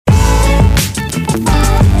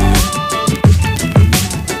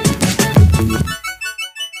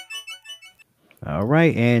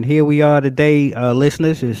right, and here we are today,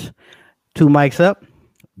 listeners. Is two mics up,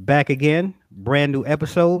 back again, brand new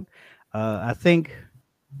episode. I think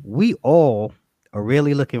we all are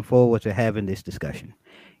really looking forward to having this discussion.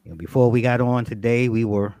 Before we got on today, we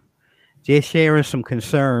were just sharing some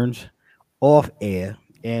concerns off air,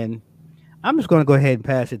 and I'm just going to go ahead and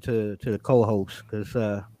pass it to the co-host because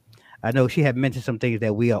I know she had mentioned some things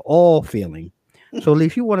that we are all feeling. So,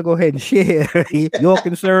 Leaf, you want to go ahead and share your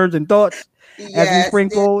concerns and thoughts as we Yes. spring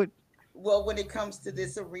forward? Well, when it comes to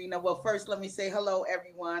this arena, well, first let me say hello,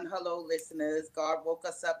 everyone. Hello, listeners. God woke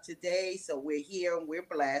us up today, so we're here and we're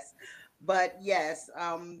blessed. But yes,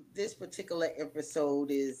 this particular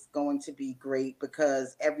episode is going to be great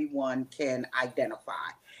because everyone can identify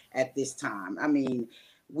at this time. I mean,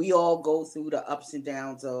 we all go through the ups and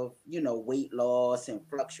downs of, weight loss and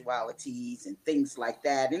fluctualities and things like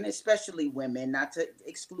that. And especially women, not to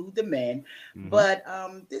exclude the men. Hmm. But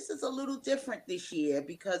this is a little different this year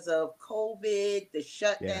because of COVID, the Yeah,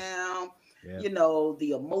 shutdown, yeah,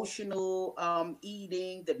 the emotional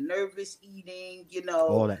eating, the nervous eating,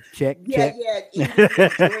 all that. Check, yeah, check.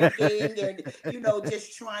 yeah, eating and drinking, and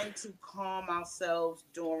just trying to calm ourselves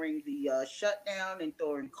during the shutdown and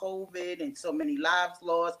during COVID and so many lives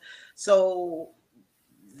lost. So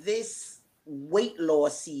this weight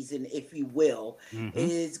loss season, if you will, Hmm.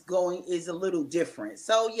 is a little different.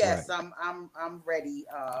 So Right. yes, I'm ready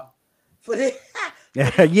for this for Yeah.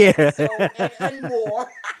 this Yeah. episode and more.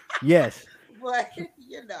 Yes. But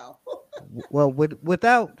you know. Well,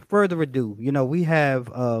 without further ado, we have,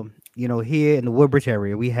 here in the Woodbridge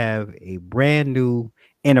area, we have a brand new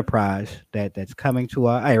enterprise that's coming to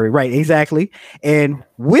our area. Right. Exactly. And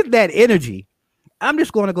with that energy, I'm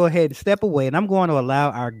just going to go ahead and step away, and I'm going to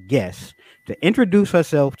allow our guest to introduce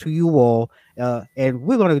herself to you all. And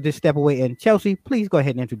we're going to just step away. And Chelsea, please go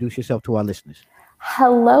ahead and introduce yourself to our listeners.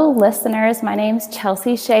 Hello, listeners. My name's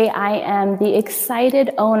Chelsea Shea. I am the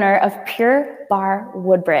excited owner of Pure Barre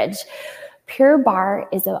Woodbridge. Pure Barre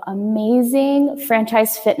is an amazing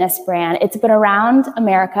franchise fitness brand. It's been around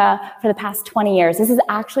America for the past 20 years. This is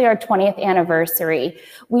actually our 20th anniversary.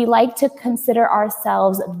 We like to consider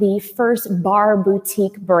ourselves the first bar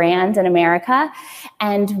boutique brand in America,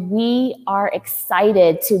 and we are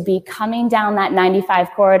excited to be coming down that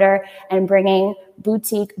 95 corridor and bringing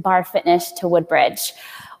boutique bar fitness to Woodbridge.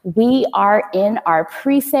 We are in our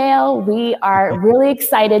pre-sale. We are really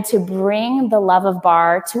excited to bring the love of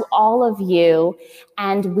bar to all of you.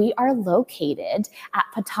 And we are located at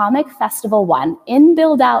Potomac Festival 1 in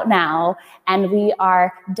build out now. And we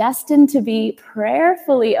are destined to be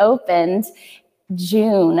prayerfully opened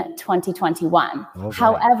June 2021. All right.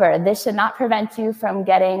 However, this should not prevent you from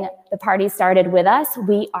getting the party started with us.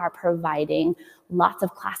 We are providing lots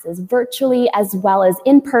of classes virtually as well as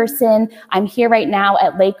in person. I'm here right now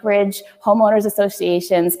at Lake Ridge Homeowners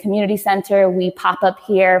Association's Community Center. We pop up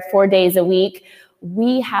here 4 days a week.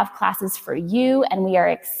 We have classes for you, and we are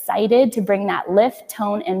excited to bring that lift,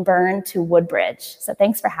 tone, and burn to Woodbridge. So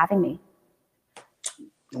thanks for having me.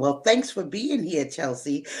 Well, thanks for being here,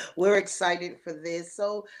 Chelsea. We're excited for this.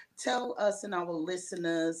 So tell us and our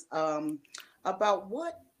listeners about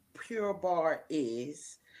what Pure Barre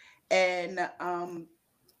is. And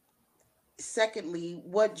secondly,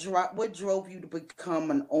 what drove you to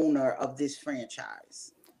become an owner of this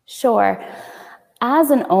franchise? Sure.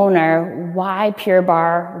 As an owner, why Pure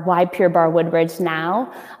Barre? Why Pure Barre Woodbridge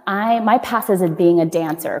now? My past is in being a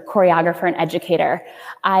dancer, choreographer, and educator.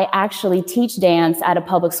 I actually teach dance at a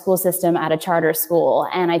public school system at a charter school,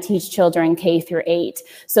 and I teach children K through 8.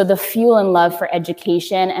 So the fuel and love for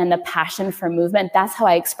education and the passion for movement, that's how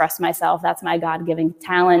I express myself. That's my God-given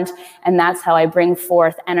talent, and that's how I bring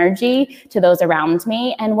forth energy to those around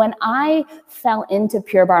me. And when I fell into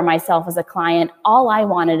Pure Barre myself as a client, all I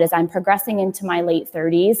wanted is I'm progressing into my late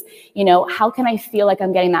 30s. How can I feel like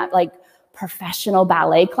I'm getting that professional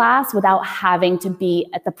ballet class without having to be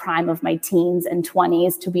at the prime of my teens and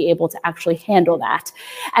 20s to be able to actually handle that?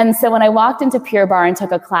 And so when I walked into Pure Barre and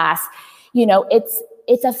took a class,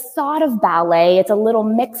 it's a thought of ballet. It's a little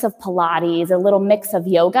mix of Pilates, a little mix of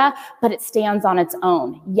yoga, but it stands on its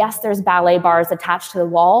own. Yes, there's ballet bars attached to the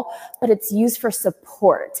wall, but it's used for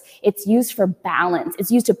support. It's used for balance.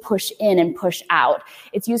 It's used to push in and push out.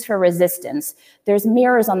 It's used for resistance. There's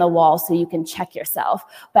mirrors on the wall so you can check yourself.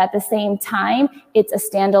 But at the same time, it's a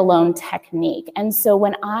standalone technique. And so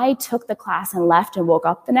when I took the class and left and woke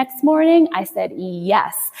up the next morning, I said,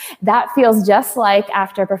 yes, that feels just like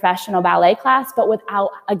after a professional ballet class, but without,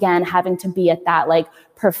 again, having to be at that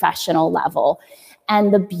professional level.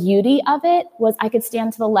 And the beauty of it was I could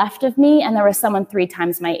stand to the left of me and there was someone 3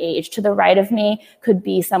 times my age. To the right of me could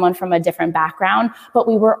be someone from a different background, but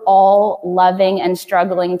we were all loving and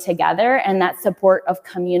struggling together. And that support of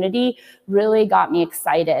community really got me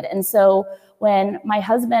excited. And so when my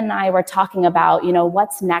husband and I were talking about,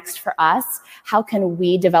 what's next for us, how can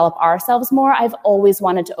we develop ourselves more? I've always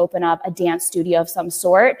wanted to open up a dance studio of some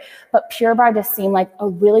sort, but Pure Barre just seemed like a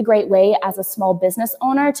really great way as a small business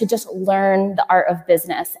owner to just learn the art of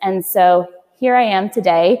business. And so here I am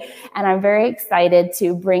today, and I'm very excited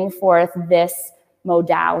to bring forth this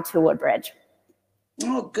modal to Woodbridge.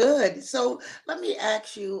 Oh, good. So let me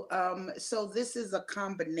ask you, so this is a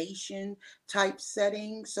combination type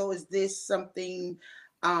setting. So is this something,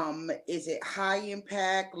 is it high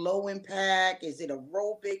impact, low impact? Is it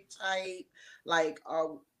aerobic type? Like,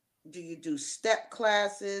 do you do step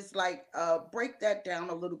classes? Like, break that down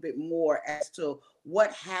a little bit more as to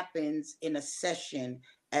what happens in a session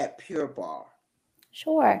at Pure Barre.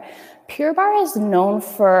 Sure. Pure Barre is known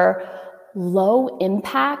for low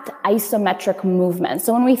impact isometric movement.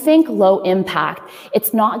 So when we think low impact,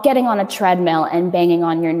 it's not getting on a treadmill and banging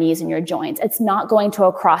on your knees and your joints. It's not going to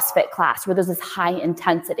a CrossFit class where there's this high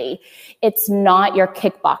intensity. It's not your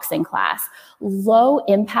kickboxing class. Low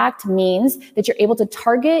impact means that you're able to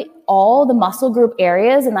target all the muscle group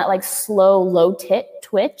areas in that like slow, low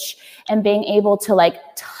twitch and being able to like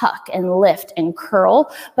tuck and lift and curl,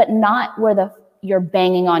 but not where you're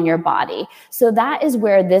banging on your body. So that is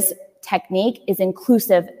where this technique is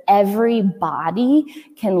inclusive. Every body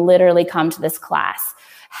can literally come to this class.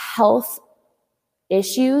 Health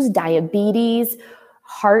issues, diabetes,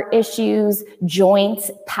 heart issues, joints,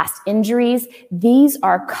 past injuries, these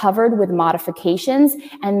are covered with modifications.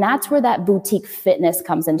 And that's where that boutique fitness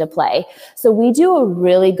comes into play. So we do a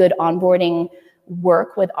really good onboarding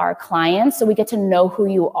work with our clients so we get to know who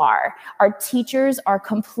you are. Our teachers are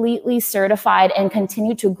completely certified and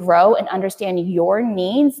continue to grow and understand your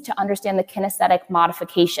needs to understand the kinesthetic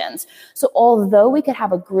modifications. So although we could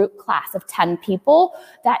have a group class of 10 people,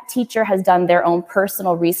 that teacher has done their own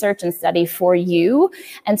personal research and study for you.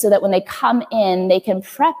 And so that when they come in, they can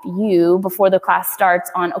prep you before the class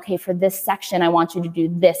starts on, okay, for this section, I want you to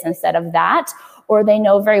do this instead of that. Or they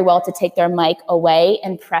know very well to take their mic away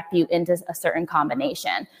and prep you into a certain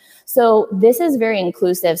combination. So this is very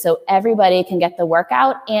inclusive. So everybody can get the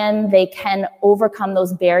workout and they can overcome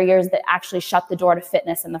those barriers that actually shut the door to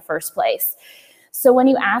fitness in the first place. So when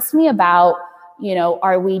you ask me about,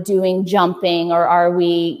 are we doing jumping or are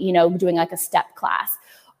we, doing like a step class?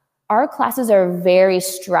 Our classes are very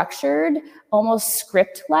structured, almost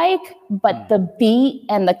script-like, but the beat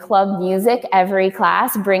and the club music every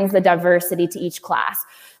class brings the diversity to each class.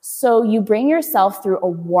 So you bring yourself through a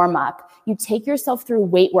warm-up. You take yourself through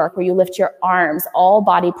weight work where you lift your arms. All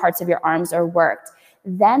body parts of your arms are worked.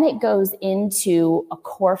 Then it goes into a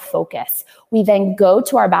core focus. We then go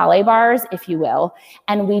to our ballet bars, if you will,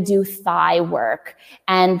 and we do thigh work.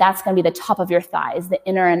 And that's going to be the top of your thighs, the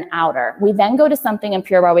inner and outer. We then go to something in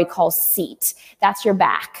Pure Barre we call seat. That's your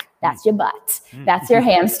back. That's your butt. That's your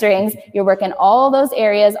hamstrings. You're working all those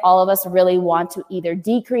areas. All of us really want to either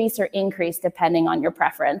decrease or increase depending on your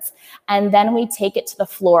preference. And then we take it to the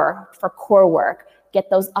floor for core work. Get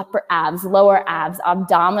those upper abs, lower abs,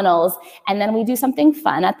 abdominals, and then we do something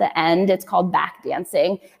fun at the end. It's called back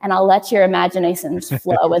dancing, and I'll let your imaginations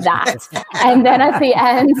flow with that. And then at the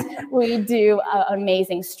end, we do an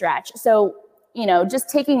amazing stretch. So, just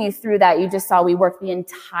taking you through that, you just saw we work the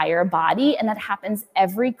entire body, and that happens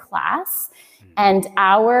every class. And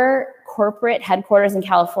our corporate headquarters in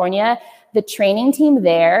California, the training team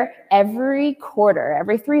there, every quarter,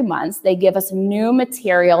 every 3 months, they give us new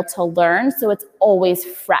material to learn. So it's always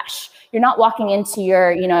fresh. You're not walking into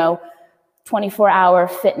your, 24-hour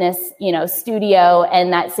fitness, studio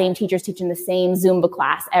and that same teacher's teaching the same Zumba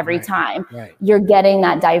class every time. Right. You're getting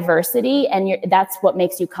that diversity and that's what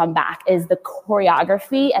makes you come back is the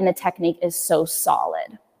choreography and the technique is so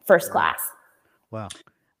solid. First class. Wow.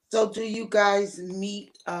 So do you guys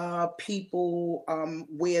meet people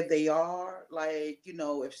where they are? Like,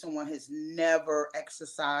 if someone has never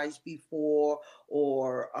exercised before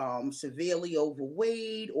or severely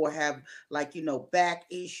overweight or have back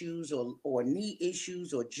issues or knee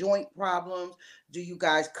issues or joint problems, do you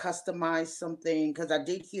guys customize something? Because I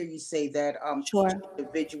did hear you say that Sure. each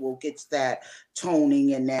individual gets that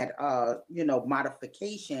toning and that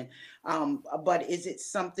modification. But is it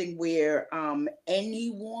something where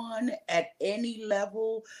anyone at any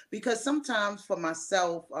level? Because sometimes for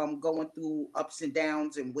myself, going through ups and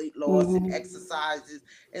downs and weight loss and exercises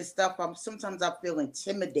and stuff, sometimes I feel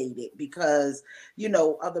intimidated because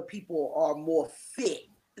other people are more fit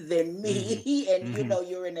than me. And you know,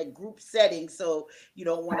 you're in a group setting, so you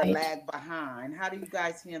don't want to Right. lag behind. How do you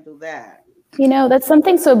guys handle that? You know, that's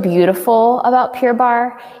something so beautiful about Pure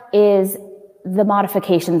Barre is the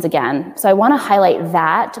modifications again. So I want to highlight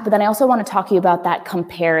that, but then I also want to talk to you about that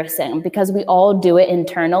comparison because we all do it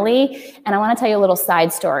internally. And I want to tell you a little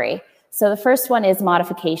side story. So the first one is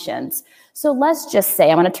modifications. So let's just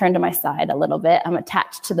say, I'm going to turn to my side a little bit. I'm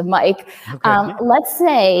attached to the mic. Okay. Let's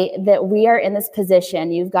say that we are in this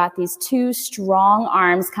position. You've got these two strong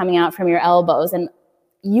arms coming out from your elbows, and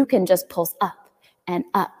you can just pulse up and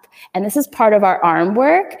up. And this is part of our arm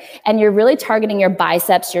work. And you're really targeting your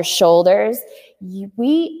biceps, your shoulders.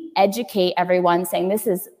 We educate everyone saying this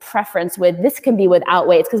is preference with, this can be without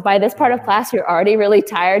weights. Because by this part of class, you're already really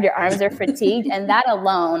tired. Your arms are fatigued. And that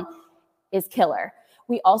alone is killer.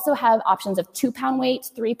 We also have options of 2-pound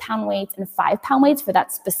weights, 3-pound weights, and 5-pound weights for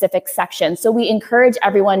that specific section. So we encourage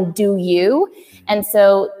everyone, do you. And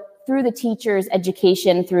so through the teacher's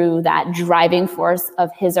education, through that driving force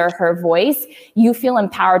of his or her voice, you feel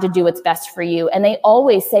empowered to do what's best for you. And they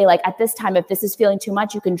always say, like, at this time, if this is feeling too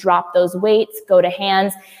much, you can drop those weights, go to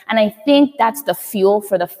hands. And I think that's the fuel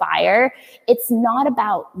for the fire. It's not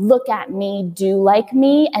about look at me, do like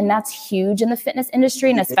me. And that's huge in the fitness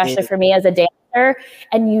industry, and especially for me as a dancer.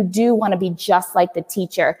 And you do want to be just like the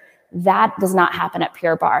teacher. That does not happen at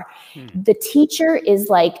Pure Barre. The teacher is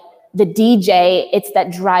like the DJ. It's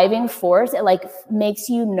that driving force. It like makes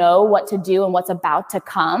you know what to do and what's about to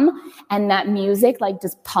come. And that music, like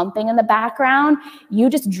just pumping in the background, you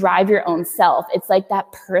just drive your own self. It's like that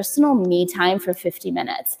personal me time for 50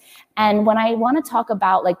 minutes. And when I want to talk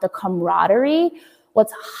about like the camaraderie,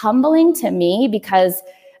 what's humbling to me, because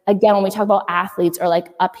again, when we talk about athletes or like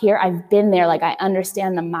up here, I've been there, like I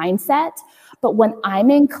understand the mindset. But when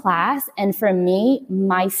I'm in class, and for me,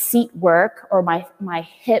 my seat work or my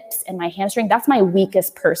hips and my hamstring, that's my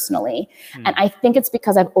weakest personally. And I think it's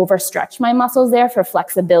because I've overstretched my muscles there for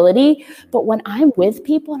flexibility. But when I'm with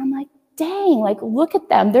people and I'm like, dang, like, look at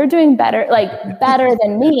them. They're doing better, like better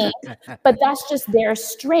than me. But that's just their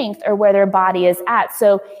strength or where their body is at.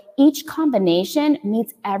 So each combination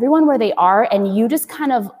meets everyone where they are. And you just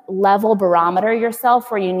kind of level barometer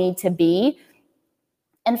yourself where you need to be.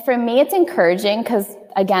 And for me, it's encouraging because,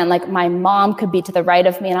 again, like my mom could be to the right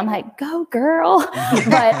of me and I'm like, go girl,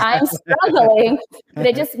 but I'm struggling. But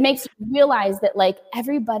it just makes you realize that like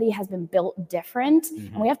everybody has been built different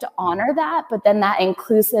and we have to honor that. But then that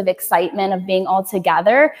inclusive excitement of being all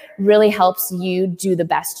together really helps you do the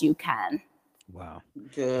best you can. Wow.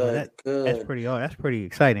 Good, good. That's pretty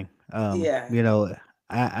exciting. Yeah. You know,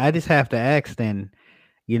 I just have to ask then,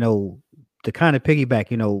 you know, to kind of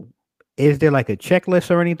piggyback, you know, is there like a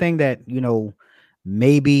checklist or anything that, you know,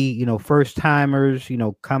 maybe, you know, first timers, you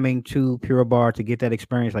know, coming to Pure Barre to get that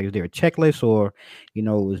experience? Like, is there a checklist or, you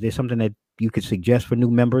know, is there something that you could suggest for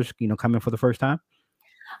new members, you know, coming for the first time?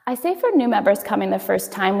 I say for new members coming the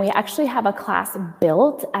first time, we actually have a class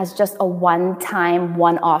built as just a one-time,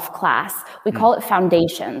 one-off class. We call it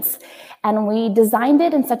Foundations. And we designed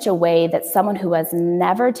it in such a way that someone who has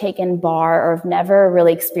never taken barre or have never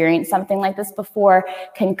really experienced something like this before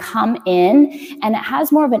can come in. And it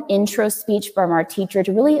has more of an intro speech from our teacher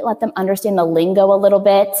to really let them understand the lingo a little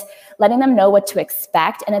bit, letting them know what to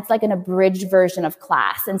expect. And it's like an abridged version of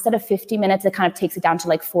class. Instead of 50 minutes, it kind of takes it down to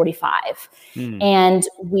like 45. And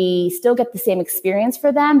we still get the same experience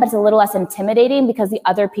for them, but it's a little less intimidating because the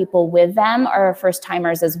other people with them are first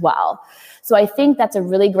timers as well. So I think that's a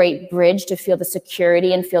really great bridge to feel the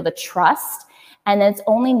security and feel the trust. And it's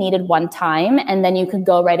only needed one time. And then you can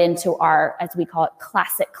go right into our, as we call it,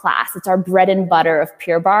 classic class. It's our bread and butter of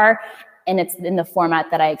Pure Barre. And it's in the format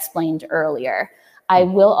that I explained earlier. I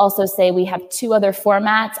will also say we have 2 other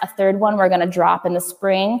formats. A third one we're going to drop in the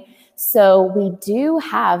spring. So we do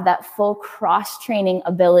have that full cross-training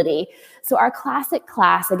ability. So our classic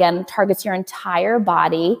class, again, targets your entire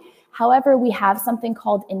body. However, we have something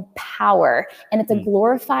called Empower, and it's a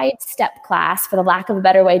glorified step class, for the lack of a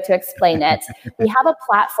better way to explain it. We have a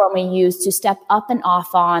platform we use to step up and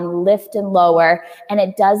off on, lift and lower, and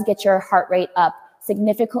it does get your heart rate up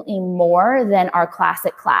significantly more than our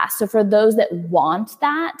classic class. So for those that want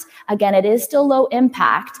that, again, it is still low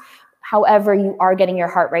impact. However, you are getting your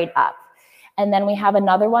heart rate up. And then we have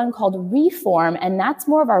another one called Reform, and that's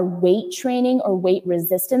more of our weight training or weight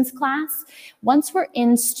resistance class. Once we're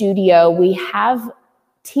in studio, we have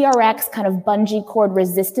TRX kind of bungee cord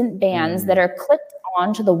resistant bands that are clipped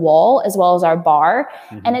onto the wall as well as our bar.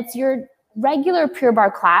 And it's your regular Pure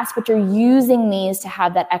Barre class, but you're using these to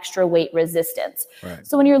have that extra weight resistance. Right.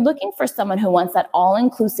 So when you're looking for someone who wants that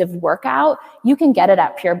all-inclusive workout, you can get it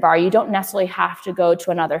at Pure Barre. You don't necessarily have to go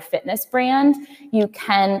to another fitness brand. You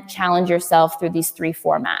can challenge yourself through these 3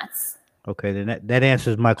 formats. Okay, then that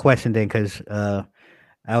answers my question then, because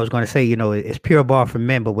I was going to say, it's Pure Barre for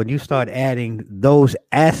men, but when you start adding those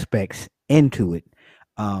aspects into it,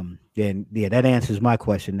 then yeah, that answers my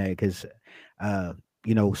question there, because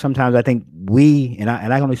sometimes I think and I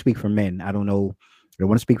can only speak for men. I don't know. I don't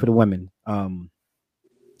want to speak for the women.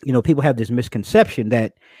 People have this misconception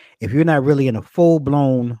that if you're not really in a full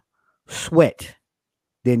blown sweat,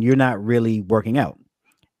 then you're not really working out.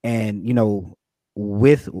 And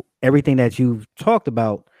with everything that you've talked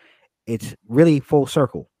about, it's really full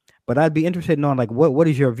circle. But I'd be interested in knowing, like, what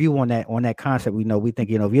is your view on that concept? We think,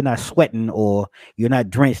 if you're not sweating or you're not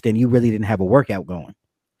drenched, then you really didn't have a workout going.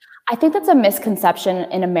 I think that's a misconception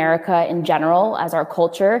in America in general, as our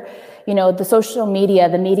culture. The social media,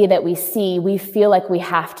 the media that we see, we feel like we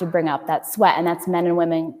have to bring up that sweat, and that's men and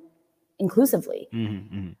women inclusively.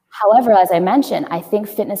 Mm-hmm, mm-hmm. However, as I mentioned, I think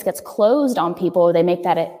fitness gets closed on people. They make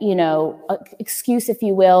that a excuse, if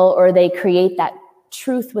you will, or they create that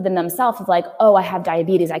truth within themselves of like, oh, I have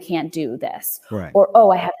diabetes, I can't do this. Right. Or,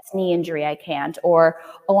 oh, I have this knee injury, I can't. Or,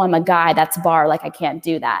 oh, I'm a guy, that's bar, like I can't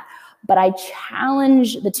do that. But I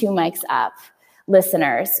challenge the 2 mics up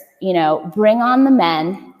listeners, bring on the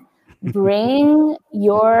men, bring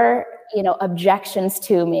your, objections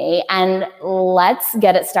to me, and let's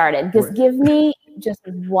get it started. Just give me just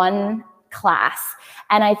one class.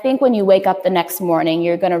 And I think when you wake up the next morning,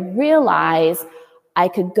 you're going to realize, I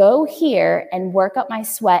could go here and work up my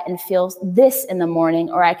sweat and feel this in the morning,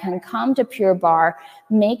 or I can come to Pure Barre,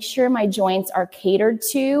 make sure my joints are catered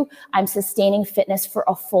to. I'm sustaining fitness for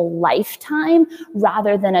a full lifetime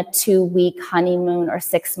rather than a 2-week honeymoon or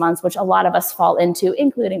 6 months, which a lot of us fall into,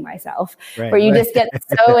 including myself, where you just get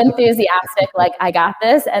so enthusiastic, like, I got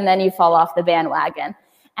this, and then you fall off the bandwagon.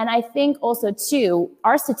 And I think also, too,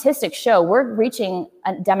 our statistics show we're reaching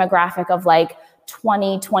a demographic of like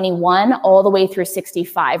 20, 21, all the way through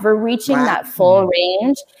 65. We're reaching that full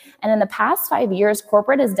range. And in the past 5 years,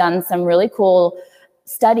 corporate has done some really cool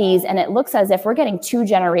studies, and it looks as if we're getting 2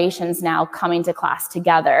 generations now coming to class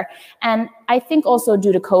together. And I think also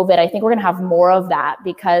due to COVID, I think we're going to have more of that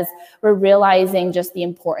because we're realizing just the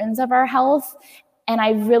importance of our health. And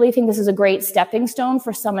I really think this is a great stepping stone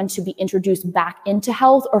for someone to be introduced back into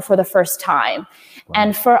health or for the first time. Wow.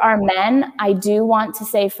 And for our men, I do want to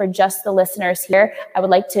say, for just the listeners here, I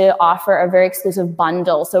would like to offer a very exclusive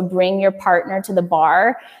bundle. So bring your partner to the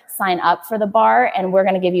bar, sign up for the bar, and we're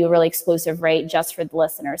going to give you a really exclusive rate just for the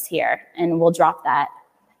listeners here. And we'll drop that.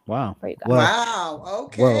 Wow. For you guys. Wow.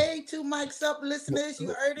 Okay. Well, 2 mics up, listeners.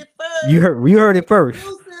 You heard it first. You heard it first.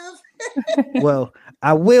 Well,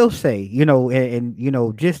 I will say,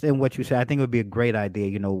 and just in what you said, I think it would be a great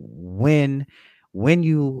idea, when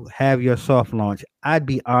you have your soft launch, I'd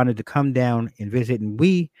be honored to come down and visit, and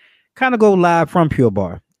we kind of go live from Pure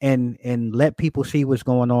Barre and let people see what's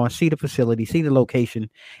going on, see the facility, see the location.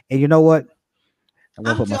 And you know what? I'm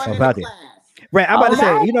going to put myself out there. Right. I'm about to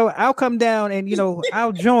say, I'll come down and,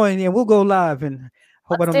 I'll join and we'll go live, and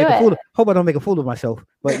hope I don't make a fool of myself.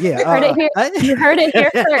 But yeah, you heard it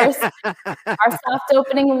here first. Our soft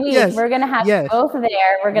opening week, we're gonna have both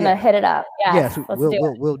there. We're gonna hit it up. Yes,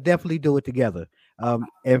 we'll definitely do it together.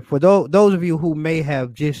 And for those of you who may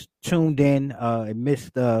have just tuned in and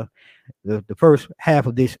missed the first half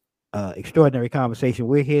of this extraordinary conversation,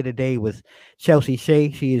 we're here today with Chelsea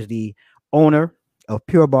Shea. She is the owner of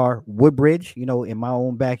Pure Barre Woodbridge, in my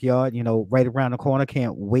own backyard, right around the corner.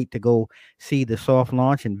 Can't wait to go see the soft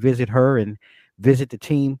launch and visit her and visit the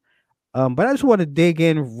team. But I just want to dig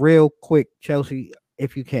in real quick, Chelsea,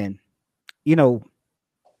 if you can.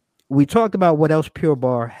 We talked about what else Pure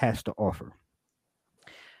Barre has to offer.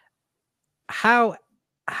 How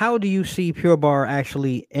do you see Pure Barre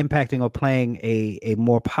actually impacting or playing a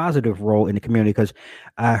more positive role in the community? Because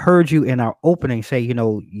I heard you in our opening say,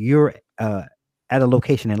 you're at a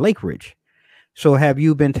location in Lake Ridge. So have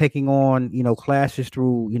you been taking on, classes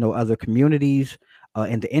through, other communities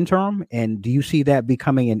in the interim? And do you see that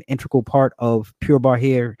becoming an integral part of Pure Barre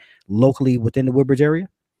here locally within the Woodbridge area?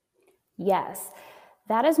 Yes,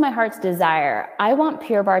 that is my heart's desire. I want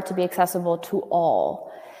Pure Barre to be accessible to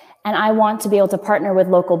all. And I want to be able to partner with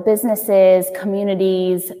local businesses,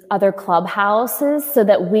 communities, other clubhouses so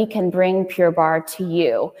that we can bring Pure Barre to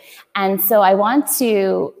you. And so I want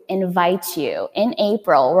to invite you. In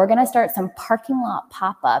April, we're going to start some parking lot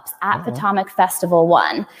pop-ups at Potomac Festival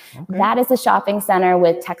 1. Okay. That is a shopping center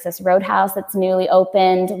with Texas Roadhouse that's newly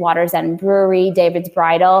opened, Water's End Brewery, David's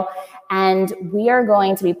Bridal. And we are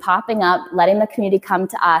going to be popping up, letting the community come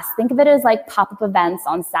to us. Think of it as like pop-up events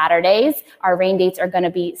on Saturdays. Our rain dates are going to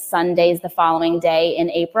be Sundays the following day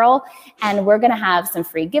in April. And we're going to have some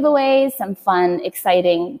free giveaways, some fun,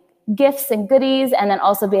 exciting gifts and goodies, and then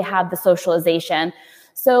also have the socialization.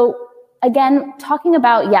 So again, talking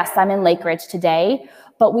about, yes, I'm in Lake Ridge today,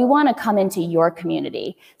 but we want to come into your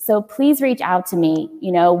community. So please reach out to me.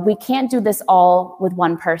 You know, we can't do this all with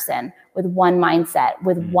one person, with one mindset,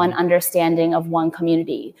 with one understanding of one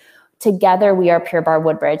community. Together, we are Pure Barre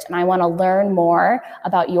Woodbridge, and I want to learn more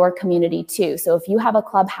about your community too. So if you have a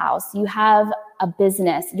clubhouse, you have a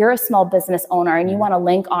business, you're a small business owner and you want to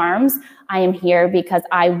link arms, I am here because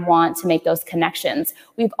I want to make those connections.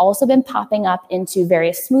 We've also been popping up into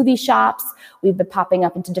various smoothie shops. We've been popping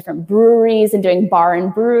up into different breweries and doing bar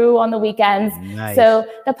and brew on the weekends. Nice. So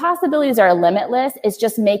the possibilities are limitless. It's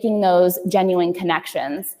just making those genuine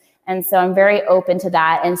connections. And so I'm very open to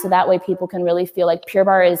that. And so that way people can really feel like Pure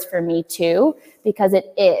Barre is for me too, because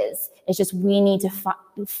it is. It's just we need to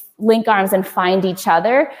link arms and find each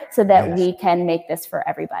other so that we can make this for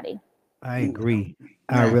everybody. I agree.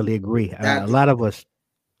 I really agree. A lot of us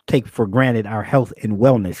take for granted our health and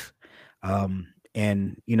wellness.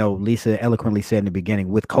 And, you know, Lisa eloquently said in the beginning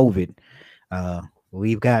with COVID,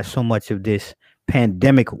 we've got so much of this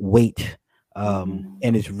pandemic weight. And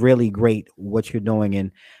it's really great what you're doing.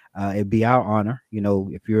 And it'd be our honor, you know,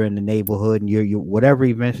 if you're in the neighborhood and you whatever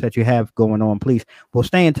events that you have going on, please, we'll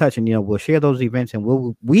stay in touch and, you know, we'll share those events and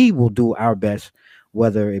we will do our best,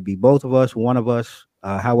 whether it be both of us, one of us,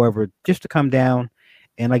 however, just to come down.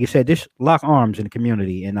 And like I said, just lock arms in the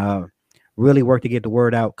community and really work to get the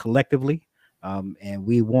word out collectively. And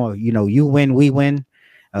we want, you know, you win, we win.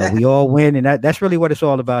 We all win. And that's really what it's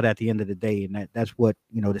all about at the end of the day. And that's what,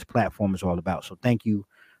 you know, this platform is all about. So thank you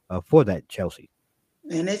for that, Chelsea.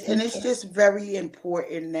 And it's just very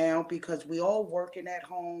important now because we all working at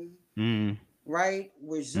home, right?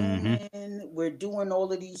 We're Zooming, we're doing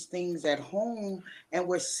all of these things at home, and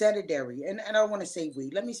we're sedentary. And I don't want to say we.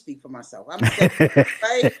 Let me speak for myself. I'm sedentary,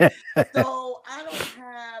 right? So I don't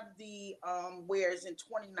have the whereas in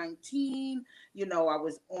 2019, you know, I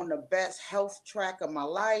was on the best health track of my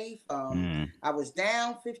life. I was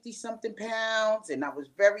down 50 something pounds, and I was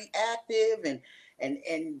very active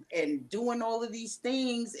and doing all of these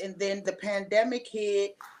things. And then the pandemic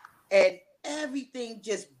hit and everything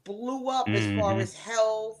just blew up as far as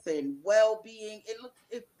health and well-being.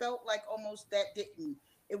 It felt like almost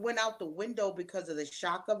it went out the window because of the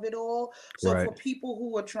shock of it all. So for people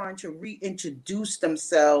who are trying to reintroduce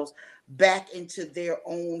themselves back into their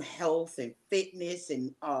own health and fitness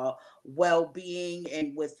and well-being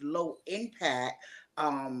and with low impact,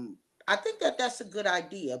 I think that's a good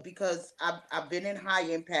idea because I've been in high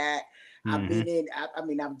impact. I've been in,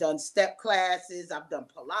 I've done step classes. I've done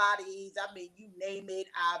Pilates. I mean, you name it.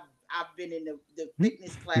 I've been in the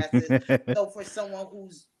fitness classes. So for someone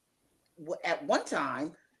who's at one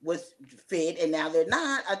time was fit and now they're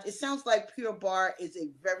not, it sounds like Pure Barre is a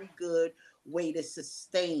very good way to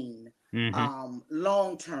sustain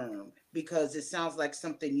long term because it sounds like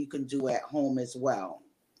something you can do at home as well.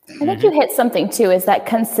 I think you hit something too, is that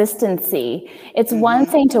consistency. It's one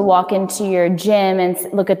thing to walk into your gym and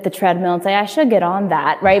look at the treadmill and say, I should get on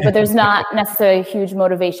that, right? But there's not necessarily a huge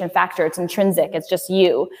motivation factor. It's intrinsic. It's just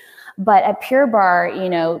you. But at Pure Barre, you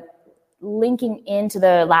know, linking into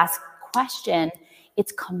the last question,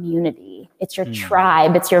 it's community. It's your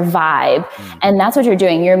tribe. It's your vibe. And that's what you're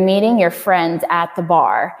doing. You're meeting your friends at the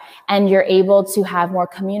bar and you're able to have more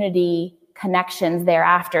community connections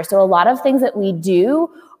thereafter. So a lot of things that we do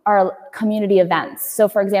are community events. So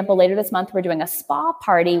for example, later this month, we're doing a spa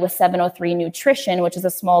party with 703 Nutrition, which is a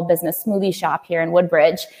small business smoothie shop here in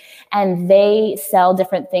Woodbridge. And they sell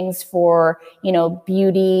different things for, you know,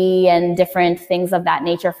 beauty and different things of that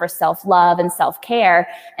nature for self-love and self-care.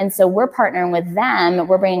 And so we're partnering with them.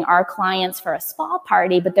 We're bringing our clients for a spa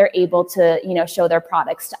party, but they're able to, you know, show their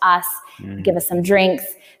products to us, give us some drinks.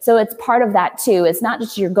 So it's part of that too. It's not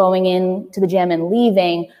just you're going in to the gym and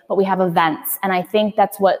leaving, but we have events. And I think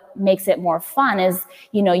that's what makes it more fun is,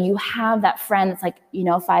 you know, you have that friend that's like, you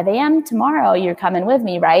know, 5 a.m. tomorrow, you're coming with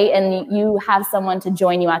me, right? And you have someone to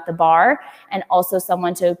join you at the bar and also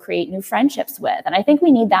someone to create new friendships with. And I think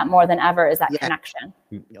we need that more than ever is that connection.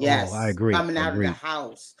 Yes, Oh, I agree. Coming out of the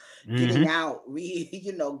house, getting out,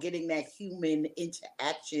 you know, getting that human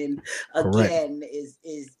interaction again is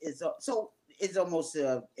so. is almost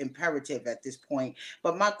imperative at this point.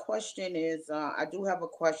 But my question is, I do have a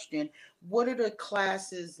question. What are the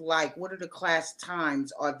classes like? What are the class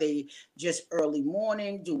times? Are they just early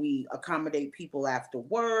morning? Do we accommodate people after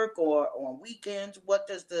work or on weekends? What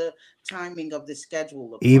does the timing of the schedule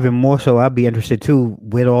look like? Even more so, I'd be interested too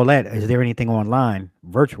with all that. Is there anything online,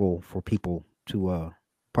 virtual, for people to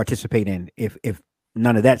participate in if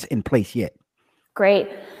none of that's in place yet? Great.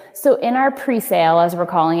 So in our pre-sale, as we're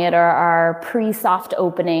calling it, or our pre-soft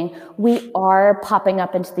opening, we are popping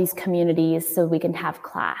up into these communities so we can have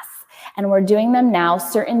class. And we're doing them now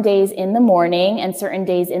certain days in the morning and certain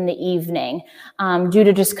days in the evening. Due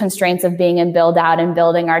to just constraints of being in build out and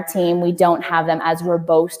building our team, we don't have them as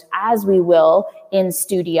robust as we will in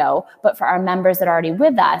studio. But for our members that are already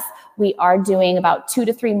with us, we are doing about 2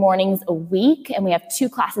 to 3 mornings a week, and we have 2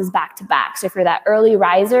 classes back to back. So if you're that early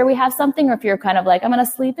riser, we have something, or if you're kind of like, I'm going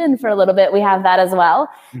to sleep in for a little bit, we have that as well.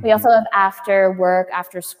 Mm-hmm. We also have after work,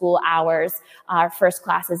 after school hours. Our first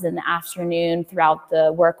classes in the afternoon throughout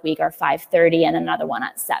the work week are 5:30 and another one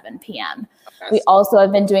at 7 p.m. We also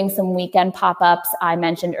have been doing some weekend pop-ups. I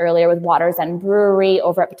mentioned earlier with Waters End Brewery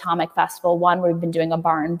over at Potomac Festival 1, where we've been doing a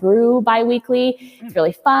bar and brew bi-weekly. It's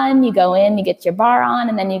really fun. You go in, you get your bar on,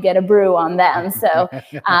 and then you get a brew on them. So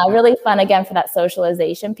really fun, again, for that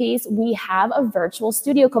socialization piece. We have a virtual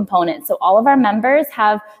studio component. So all of our members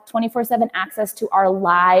have 24/7 access to our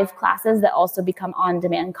live classes that also become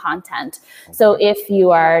on-demand content. So if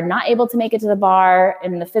you are not able to make it to the bar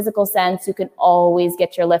in the physical sense, you can always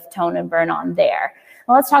get your lift, tone, and burn on there.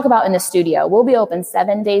 Now let's talk about in the studio. We'll be open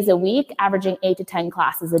 7 days a week, averaging 8 to 10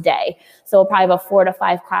 classes a day. So we'll probably have a 4 to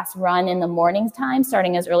 5 class run in the morning time,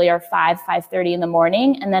 starting as early as 5:30 in the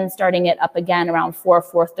morning, and then starting it up again around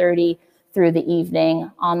 4:30 through the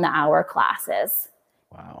evening on the hour classes.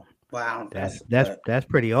 Wow. Wow. That's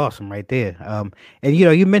pretty awesome right there. And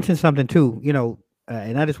you mentioned something too,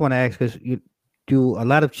 and I just want to ask, because do a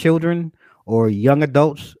lot of children or young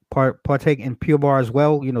adults partake in Pure Barre as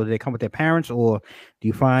well? Do they come with their parents, or do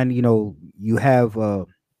you find you have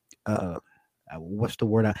what's the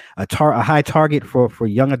word, a high target for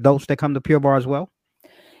young adults that come to Pure Barre as well?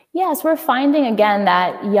 Yes, we're finding, again,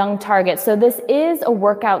 that young target. So this is a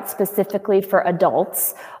workout specifically for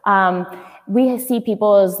adults. We see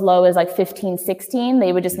people as low as like 15, 16.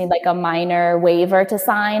 They would just need like a minor waiver to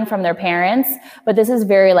sign from their parents. But this is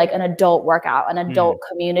very like an adult workout, an adult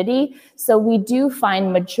community. So we do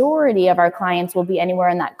find majority of our clients will be anywhere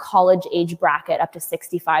in that college age bracket, up to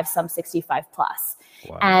 65, some 65 plus.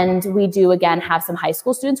 Wow. And we do, again, have some high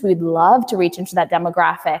school students. We'd love to reach into that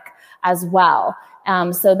demographic as well.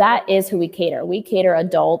 So that is who we cater. We cater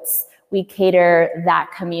adults. We cater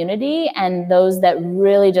that community and those that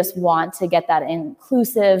really just want to get that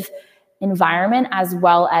inclusive environment, as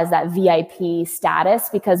well as that VIP status,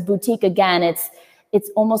 because boutique, again, it's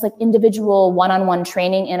almost like individual one-on-one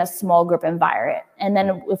training in a small group environment. And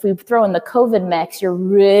then if we throw in the COVID mix, you're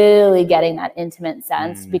really getting that intimate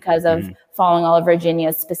sense because of following all of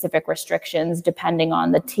Virginia's specific restrictions, depending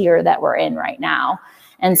on the tier that we're in right now.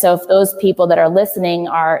 And so if those people that are listening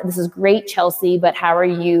this is great, Chelsea, but how are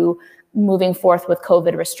you moving forth with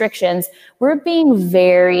COVID restrictions? We're being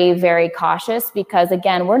very, very cautious because,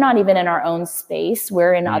 again, we're not even in our own space.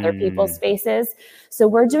 We're in other people's spaces. So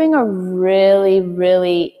we're doing a really,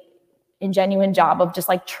 really genuine job of just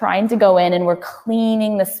like trying to go in and we're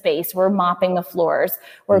cleaning the space. We're mopping the floors.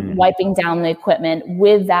 We're wiping down the equipment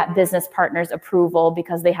with that business partner's approval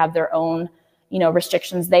because they have their own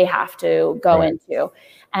restrictions they have to go into.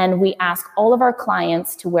 And we ask all of our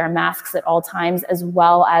clients to wear masks at all times, as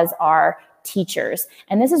well as our teachers.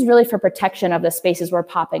 And this is really for protection of the spaces we're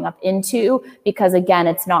popping up into, because again,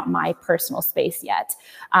 it's not my personal space yet.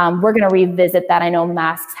 We're going to revisit that. I know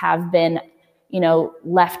masks have been,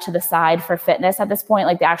 left to the side for fitness at this point.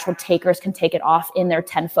 Like the actual takers can take it off in their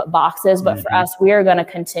 10-foot boxes. But for us, we are going to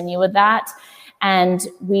continue with that. And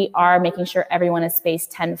we are making sure everyone is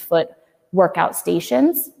spaced 10-foot workout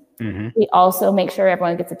stations. We also make sure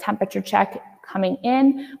everyone gets a temperature check coming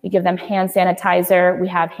in. We give them hand sanitizer. We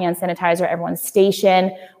have hand sanitizer at everyone's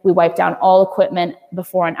station. We wipe down all equipment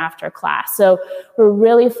before and after class. So we're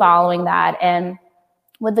really following that. And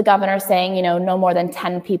with the governor saying, no more than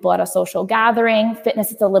 10 people at a social gathering.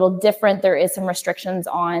 Fitness is a little different. There is some restrictions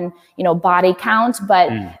on, body count,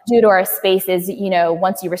 but due to our spaces,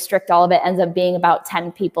 once you restrict all of it, ends up being about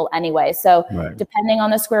 10 people anyway. So depending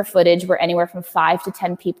on the square footage, we're anywhere from 5 to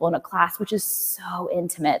 10 people in a class, which is so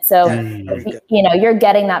intimate. So, you're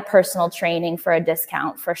getting that personal training for a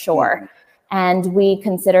discount for sure. And we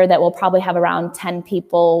consider that we'll probably have around 10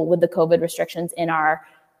 people with the COVID restrictions in our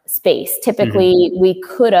space. Typically, we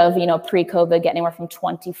could have, pre-COVID, get anywhere from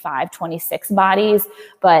 25, 26 bodies,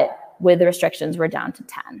 but with the restrictions, we're down to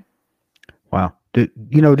 10. Wow.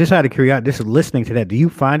 Just out of curiosity, just listening to that, do you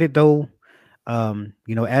find it though,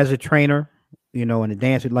 as a trainer, and a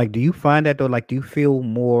dancer, like, do you find that though, like, do you feel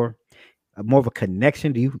more of a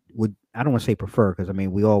connection? I don't want to say prefer, because I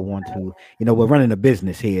mean, we all want to, we're running a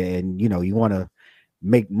business here and, you want to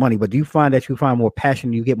make money, but do you find that you find more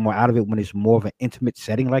passion, you get more out of it when it's more of an intimate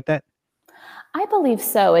setting like that? I believe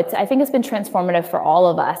so. I think it's been transformative for all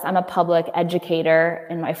of us. I'm a public educator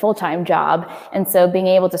in my full-time job. And so being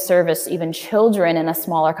able to service even children in a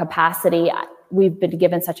smaller capacity, we've been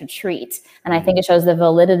given such a treat. And I think it shows the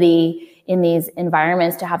validity in these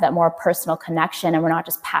environments to have that more personal connection. And we're not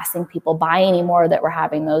just passing people by anymore, that we're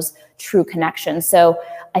having those true connections. So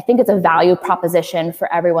I think it's a value proposition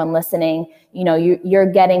for everyone listening. You're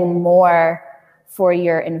getting more for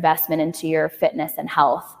your investment into your fitness and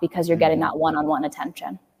health because you're getting that one-on-one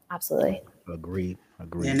attention. Absolutely. Agreed.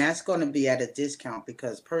 And that's going to be at a discount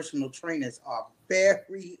because personal trainers are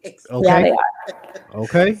very expensive. Yeah, they are.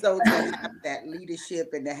 Okay. So to have that leadership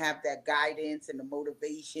and to have that guidance and the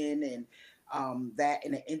motivation and that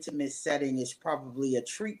in an intimate setting is probably a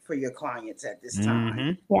treat for your clients at this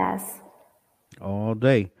time. Yes. All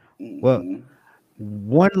day. Well,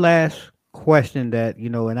 one last question that,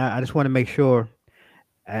 and I just want to make sure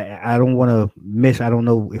I don't want to miss, I don't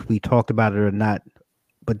know if we talked about it or not,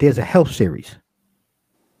 but there's a health series.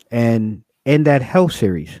 And in that health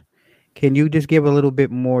series, can you just give a little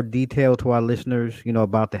bit more detail to our listeners,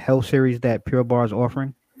 about the health series that Pure Barre is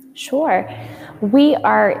offering? Sure. We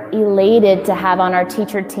are elated to have on our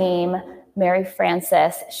teacher team Mary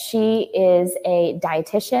Francis. She is a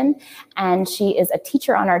dietitian and she is a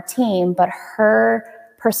teacher on our team, but her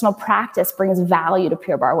personal practice brings value to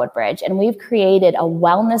Pure Barre Woodbridge. And we've created a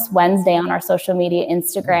Wellness Wednesday on our social media,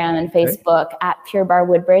 Instagram and Facebook at Pure Barre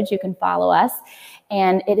Woodbridge. You can follow us.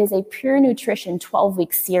 And it is a pure nutrition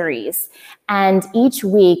 12-week series. And each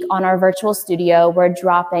week on our virtual studio, we're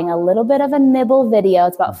dropping a little bit of a nibble video.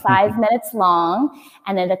 It's about 5 minutes long,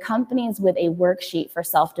 and it accompanies with a worksheet for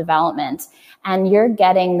self-development. And you're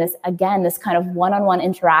getting this, again, this kind of one-on-one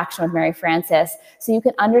interaction with Mary Francis, so you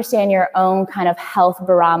can understand your own kind of health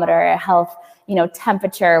barometer, health,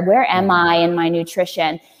 temperature. Where am I in my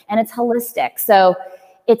nutrition? And it's holistic. So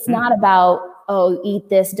it's not about, oh, eat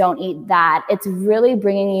this, don't eat that. It's really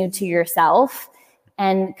bringing you to yourself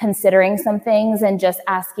and considering some things and just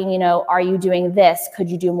asking, are you doing this? Could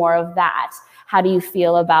you do more of that? How do you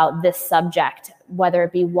feel about this subject, whether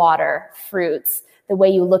it be water, fruits, the way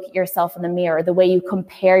you look at yourself in the mirror, the way you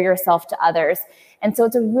compare yourself to others. And so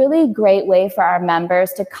it's a really great way for our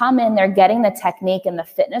members to come in. They're getting the technique and the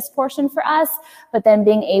fitness portion for us, but then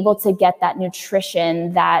being able to get that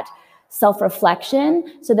nutrition, that self-reflection,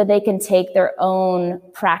 so that they can take their own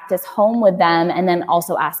practice home with them and then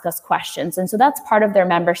also ask us questions. And so that's part of their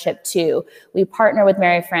membership too. We partner with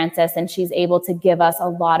Mary Francis and she's able to give us a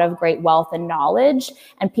lot of great wealth and knowledge,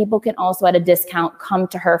 and people can also at a discount come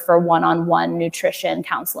to her for one-on-one nutrition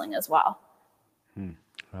counseling as well.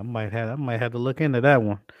 I might have to look into that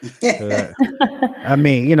one. I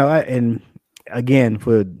mean, and again,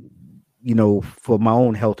 for my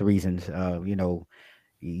own health reasons,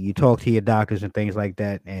 you talk to your doctors and things like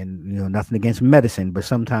that, and nothing against medicine, but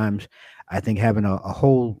sometimes I think having a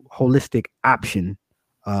whole holistic option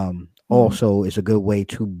also is a good way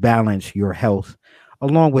to balance your health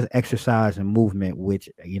along with exercise and movement, which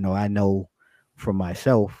I know for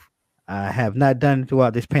myself I have not done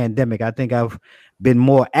throughout this pandemic. I think I've been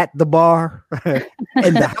more at the bar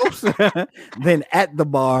in the house than at the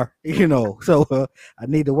bar, so I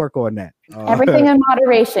need to work on that. Everything in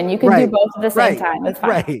moderation. You can do both at the same time. It's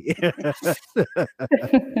fine.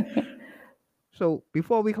 Right. So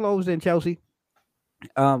before we close in, Chelsea,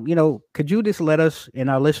 could you just let us and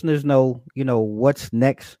our listeners know, what's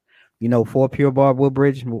next, for Pure Barre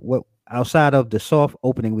Woodbridge? What outside of the soft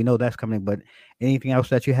opening, we know that's coming, but anything else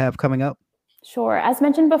that you have coming up? Sure. As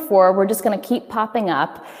mentioned before, we're just going to keep popping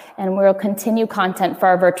up and we'll continue content for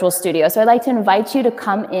our virtual studio. So I'd like to invite you to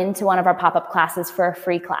come into one of our pop-up classes for a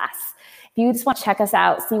free class. If you just want to check us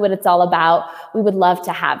out, see what it's all about, we would love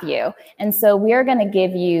to have you. And so we're going to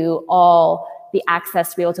give you all the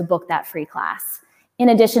access to be able to book that free class. In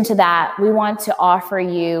addition to that, we want to offer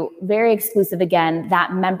you very exclusive, again,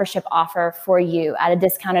 that membership offer for you at a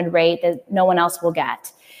discounted rate that no one else will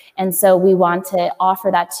get. And so we want to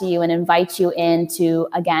offer that to you and invite you in to,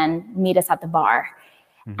 again, meet us at the bar.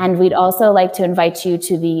 And we'd also like to invite you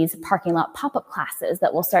to these parking lot pop-up classes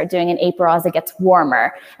that we'll start doing in April as it gets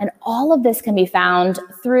warmer. And all of this can be found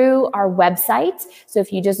through our website. So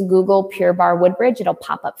if you just Google Pure Barre Woodbridge, it'll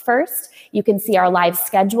pop up first. You can see our live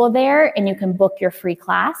schedule there and you can book your free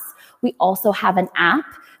class. We also have an app.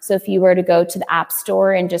 So if you were to go to the App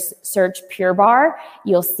Store and just search Pure Barre,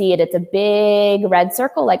 you'll see it. It's a big red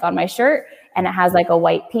circle like on my shirt, and it has like a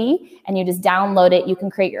white P, and you just download it. You can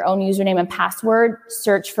create your own username and password,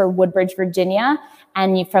 search for Woodbridge, Virginia,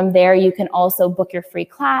 and from there you can also book your free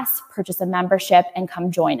class, purchase a membership, and come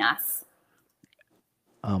join us.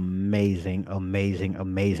 Amazing, amazing,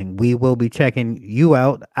 amazing. We will be checking you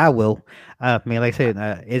out. I will. Like I said,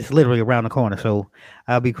 it's literally around the corner, so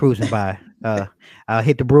I'll be cruising by. I'll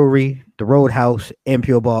hit the brewery, the Roadhouse, and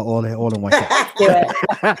Pure Barre all in one shot. Let's do it.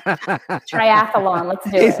 Triathlon. Let's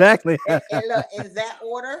do it. Exactly. And look, in that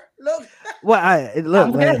order, look.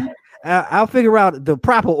 Well, man, I'll figure out the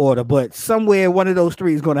proper order, but somewhere one of those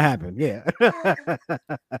three is going to happen. Yeah.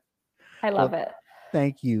 I love it.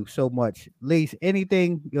 Thank you so much, Lise.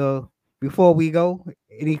 Anything before we go?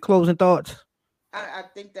 Any closing thoughts? I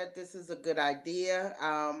think that this is a good idea.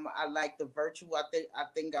 I like the virtual. I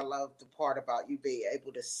think I love the part about you being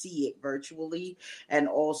able to see it virtually, and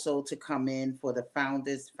also to come in for the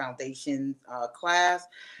Foundation class.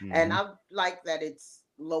 Mm-hmm. And I like that it's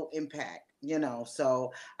low impact.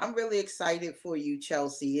 So I'm really excited for you,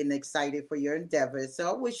 Chelsea, and excited for your endeavors. So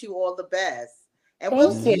I wish you all the best. And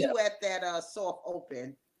we'll see you at that soft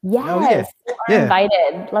open. Yes, oh, yeah. We're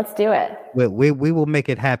invited. Let's do it. We will make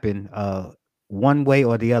it happen one way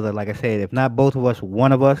or the other. Like I said, if not both of us,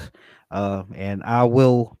 one of us. And I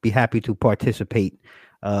will be happy to participate.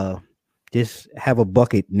 Just have a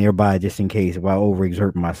bucket nearby just in case if I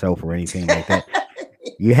overexert myself or anything like that.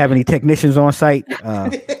 You have any technicians on site?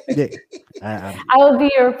 I will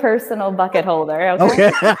be your personal bucket holder.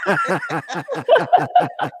 Okay.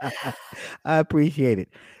 I appreciate it.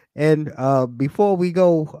 And before we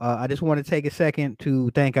go, I just want to take a second to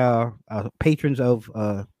thank our patrons of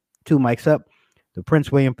Two Mics Up, the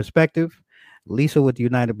Prince William Perspective, Lisa with the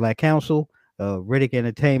United Black Council, Riddick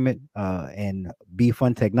Entertainment, and Be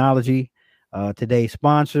Fun Technology. Today's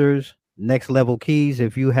sponsors, Next Level Keys.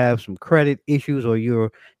 If you have some credit issues or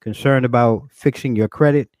you're concerned about fixing your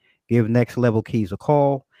credit, give Next Level Keys a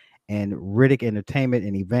call. And Riddick Entertainment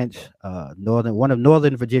and Events, one of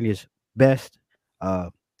Northern Virginia's best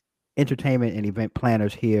entertainment and event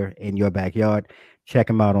planners here in your backyard. Check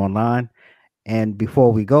them out online. And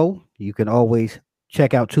before we go, you can always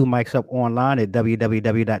check out Two Mics Up online at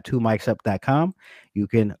www.twomicsup.com. You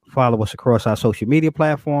can follow us across our social media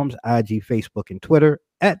platforms, IG, Facebook, and Twitter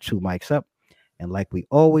at Two Mics Up. And like we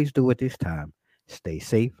always do at this time, stay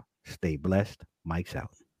safe, stay blessed. Mics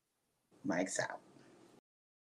out. Mics out.